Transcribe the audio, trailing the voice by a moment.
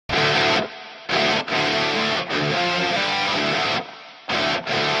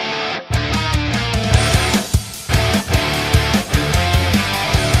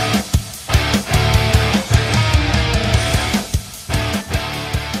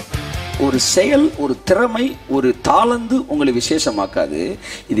ஒரு செயல், ஒரு திறமை, ஒரு தாளந்து உங்களை விசேஷமாக்காது.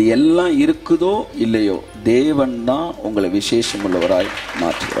 இது எல்லாம் இருக்குதோ இல்லையோ தேவன் தான் உங்களை விசேஷம் உள்ளவராய்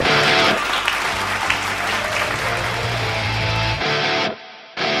மாற்றுகிறார்.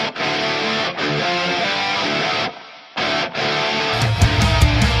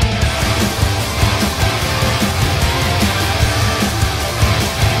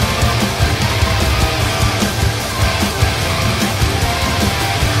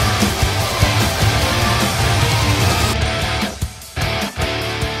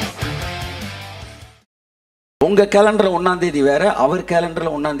 உங்க கேலண்டர் 1ஆம் தேதி வேற, அவர் கேலண்டர்ல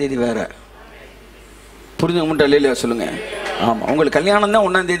 1ஆம் தேதி வேற. புரிஞ்சுக்க மட்டும் இல்லையா சொல்லுங்க. ஆமா, உங்களுக்கு கல்யாணம் தான்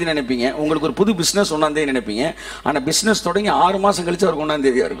 1ஆம் தேதி நினைப்பீங்க, உங்களுக்கு ஒரு புது பிசினஸ் 1ஆம் தேதி நினைப்பீங்க. ஆனா பிசினஸ் தொடங்கி 6 மாசம் கழிச்சு அவருக்கு 1ஆம்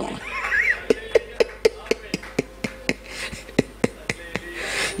தேதியா இருக்கும்.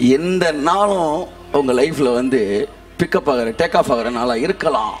 எந்த நாளும் உங்க லைஃப்ல பிக்கப் ஆகிற, டேக் ஆஃப் ஆகிற நாளா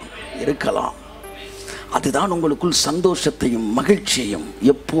இருக்கலாம். அதுதான் உங்களுக்குள் சந்தோஷத்தையும் மகிழ்ச்சியையும்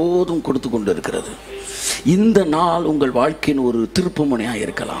எப்போதும் கொடுத்து கொண்டு இருக்கிறது. இந்த நாள் உங்கள் வாழ்க்கையின் ஒரு திருப்புமுனையாக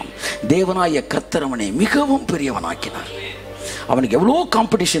இருக்கலாம். தேவனாய கர்த்தர் அவனை மிகவும் பெரியவனாக்கினார். அவனுக்கு எவ்வளோ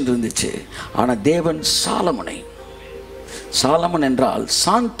காம்படிஷன் இருந்துச்சு. ஆனால் தேவன் சாலமன் என்றால்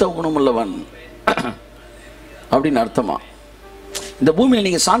சாந்த குணமுள்ளவன் அப்படின்னு அர்த்தமா. இந்த பூமியில்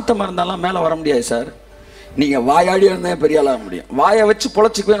நீங்கள் சாந்தமாக இருந்தாலும் மேலே வர முடியாது சார். நீங்கள் வாயாடியாக இருந்தால் பெரிய ஆளாக முடியும். வாயை வச்சு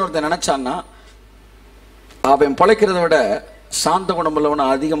பொழைச்சிக்குவேன்னு ஒருத்தன் நினச்சான்னா அவன் பொழைக்கிறத விட சாந்த குணமுள்ளவனை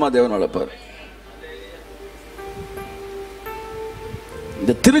அதிகமாக தேவன் வளர்ப்பார்.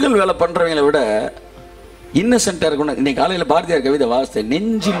 இந்த திருகல் வேலை பண்றவங்களை விட இன்னசென்டா இருக்கணும். இன்னைக்கு காலையில் பாரதியார் கவிதை வாசித்தேன்.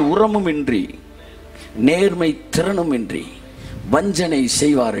 நெஞ்சில் உரமும் இன்றி நேர்மை திறனும் இன்றி வஞ்சனை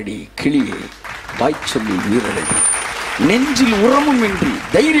செய்வாரடி கிளியே வாய்ச்சொல்லி வீரரடி. நெஞ்சில் உரமும் இன்றி,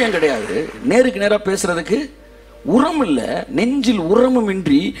 தைரியம் கிடையாது, நேருக்கு நேராக பேசுறதுக்கு உரம் இல்லை. நெஞ்சில் உரமும்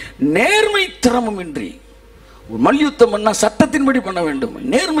இன்றி நேர்மை திறமும் இன்றி. மல்யுத்தம் பண்ணா சட்டத்தின்படி பண்ண வேண்டும்.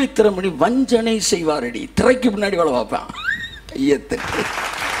 நேர்மை திறமணி வஞ்சனை செய்வாரடி. திரைக்கு பின்னாடி வேலை பார்ப்பான்.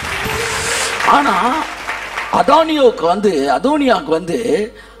 ஆனா அதோனியாவுக்கு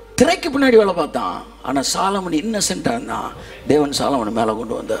திரைக்கு பின்னாடி வேலை பார்த்தான். ஆனா சாலமன் இன்னசென்டா இருந்தான். தேவன் சாலமனை மேல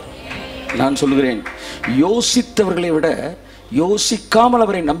கொண்டு வந்தார். நான் சொல்லுகிறேன், யோசித்தவர்களை விட யோசிக்காமல்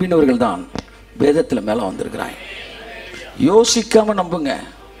அவரை நம்பினவர்கள் தான் வேதத்தில் மேல வந்திருக்கிறாங்க. யோசிக்காம நம்புங்க,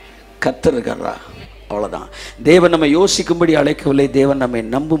 கர்த்தர் இருக்காரா, அவ்வளவுதான். தேவன் நம்மை யோசிக்கும்படி அழைக்கவில்லை, தேவன் நம்மை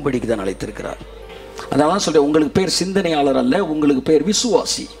நம்பும்படிக்கு தான் அழைத்திருக்கிறார். அதனால சொல்றேன், உங்களுக்கு பேர் சிந்தனையாளர் அல்ல, உங்களுக்கு பேர்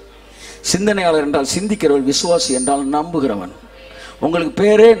விசுவாசி. சிந்தனையாளர் என்றால் சிந்திக்கிறவன், விசுவாசி என்றால் நம்புகிறவன். உங்களுக்கு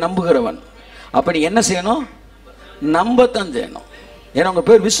பேரே நம்புகிறவன். அப்ப நீங்க என்ன செய்யணும்? நம்பத்தான் செய்யணும். ஏன்னா உங்க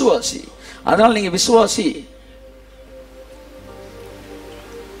பேர் விசுவாசி. அதனால நீங்க விசுவாசி.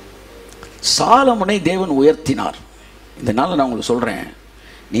 சாலமனை தேவன் உயர்த்தினார். இந்த நாள் நான் உங்களுக்கு சொல்றேன்,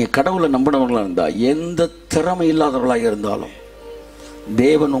 நீங்க கடவுளை நம்பினவர்களாக இருந்தா, எந்த திறமை இல்லாதவர்களாக இருந்தாலும்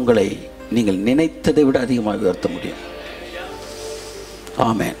தேவன் உங்களை நீங்கள் நினைத்ததை விட அதிகமாக உயர்த்த முடியும்.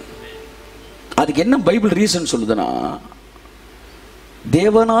 ஆமென். அதுக்கு என்ன பைபிள் ரீசன் சொல்லுதுன்னா,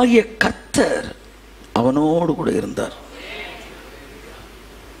 தேவனாகிய கர்த்தர் அவனோடு கூட இருந்தார்.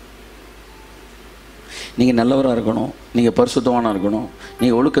 நீங்க நல்லவராக இருக்கணும், நீங்க பரிசுத்தவானா இருக்கணும்,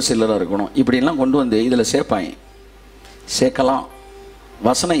 நீங்க ஒழுக்க செல்லராக இருக்கணும், இப்படியெல்லாம் கொண்டு வந்து இதுல சேர்க்கலாம்.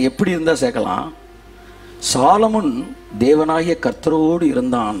 வசனம் எப்படி இருந்தா சேர்க்கலாம். சாலமன் தேவனாகிய கர்த்தரோடு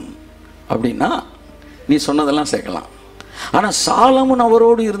இருந்தான் அப்படின்னா நீ சொன்னதெல்லாம் சேர்க்கலாம். ஆனா சாலமன்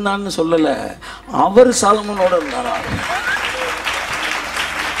அவரோடு இருந்தான்னு சொல்லல, அவர் சாலமனோடு இருந்தாரா.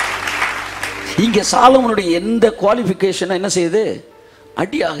 இங்க சாலமனுடைய எந்த குவாலிஃபிகேஷன் என்ன செய்யுது?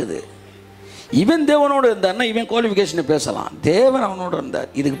 அடியாகுது. இவன் தேவனோடு இருந்தார்னா இவன் குவாலிஃபிகேஷனை பேசலாம். தேவன் அவனோடு இருந்தார்.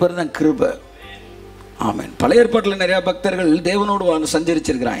 இதுக்கு பேர் தான் கிருபை. ஆமென். பழைய ஏற்பாட்டில் நிறைய பக்தர்கள் தேவனோடு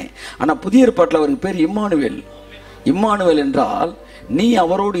சஞ்சரிச்சிருக்கிறாங்க. ஆனா புதிய ஏற்பாட்டில் அவருக்கு பேர் இம்மானுவேல். இம்மானுவேல் என்றால் நீ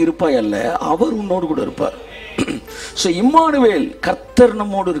அவரோடு இருப்பாய் அல்ல, அவர் உன்னோடு கூட இருப்பார். ஸோ இம்மானுவேல், கர்த்தர்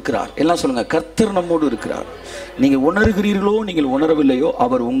நம்மோடு இருக்கிறார். எல்லாம் சொல்லுங்க, கர்த்தர் நம்மோடு இருக்கிறார். நீங்க உணர்கிறீர்களோ நீங்கள் உணரவில்லையோ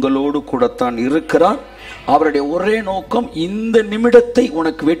அவர் உங்களோடு கூடத்தான் இருக்கிறார். அவருடைய ஒரே நோக்கம் இந்த நிமிடத்தை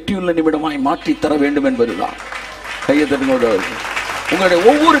உனக்கு வெற்றியுள்ள நிமிடமாய் மாற்றி தர வேண்டும் என்பதுதான். கையத்தோடு உங்களுடைய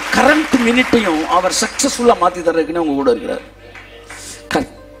ஒவ்வொரு கரண்ட் மினிட்டையும் அவர் சக்சஸ்ஃபுல்லா மாற்றி தர்றதுக்குன்னு உங்க கூட இருக்கிறார்.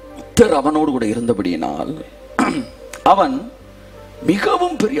 கர்த்தர் அவனோடு கூட இருந்தபடியினால் அவன்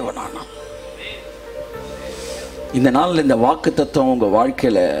மிகவும் பெரியவனானான். இந்த நாளில் இந்த வாக்கு தத்துவம் உங்க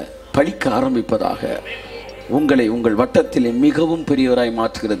வாழ்க்கையில பலிக்க ஆரம்பிப்பதாக. உங்களை உங்கள் வட்டத்திலே மிகவும் பெரியவராய்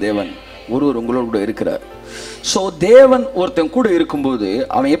மாற்றுகிற தேவன் ஒருவர் உங்களோடு கூட இருக்கிறார். ஸோ தேவன் ஒருத்தன் கூட இருக்கும்போது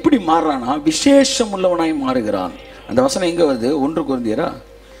அவன் எப்படி மாறுறானா, விசேஷம் உள்ளவனாய் மாறுகிறான். அந்த வசனம் எங்க வருது? 1 கொரிந்தியரா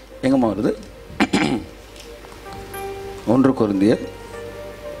எங்கம்மா வருது? 1 கொரிந்தியர்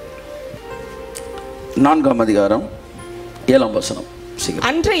 4ஆம் அதிகாரம் 7ஆம் வசனம்.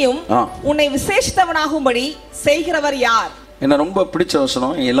 அன்றையும் உன்னை விசேஷித்தவனாகும்படி செய்கிறவர் யார்? என்ன ரொம்ப பிடிச்ச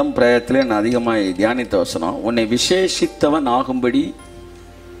வசனம், இளம் பிராயத்திலே நான் அதிகமாக தியானித்த வசனம். உன்னை விசேஷித்தவன் ஆகும்படி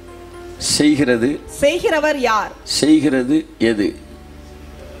செய்கிறவர் யார்? செய்கிறது எது?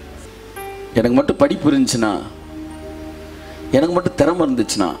 எனக்கு மட்டும் படிப்பு இருந்துச்சுன்னா, எனக்கு மட்டும் திறமை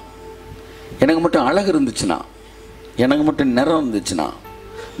இருந்துச்சுன்னா, எனக்கு மட்டும் அழகு இருந்துச்சுன்னா, எனக்கு மட்டும் நிறம் இருந்துச்சுன்னா,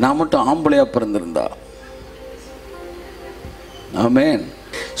 நான் மட்டும் ஆம்பளையா பிறந்திருந்தா, ஆமென்.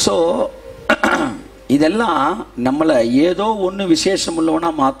 ஸோ இதெல்லாம் நம்மளை ஏதோ ஒன்று விசேஷம் உள்ளவனா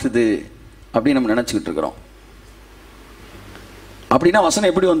மாற்றுது அப்படின்னு நம்ம நினச்சிக்கிட்டு இருக்கிறோம். அப்படின்னா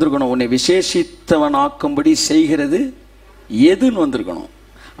வசனம் எப்படி வந்திருக்கணும்? உன்னை விசேஷித்தவனாக்கும்படி செய்கிறது எதுன்னு வந்திருக்கணும்.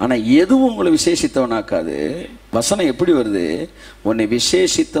 ஆனால் எதுவும் உங்களை விசேஷித்தவனாக்காது. வசனம் எப்படி வருது? உன்னை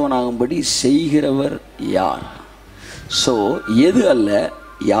விசேஷித்தவனாகும்படி செய்கிறவர் யார்? ஸோ எது அல்ல,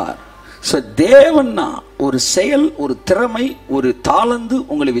 யார். ஸோ தேவன்னா ஒரு செயல், ஒரு திறமை, ஒரு தாளந்து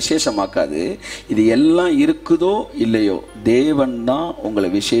உங்களை விசேஷமாக்காது. இது எல்லாம் இருக்குதோ இல்லையோ, தேவன் தான் உங்களை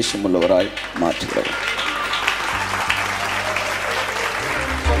விசேஷம் உள்ளவராய் மாற்றுகிறவர்.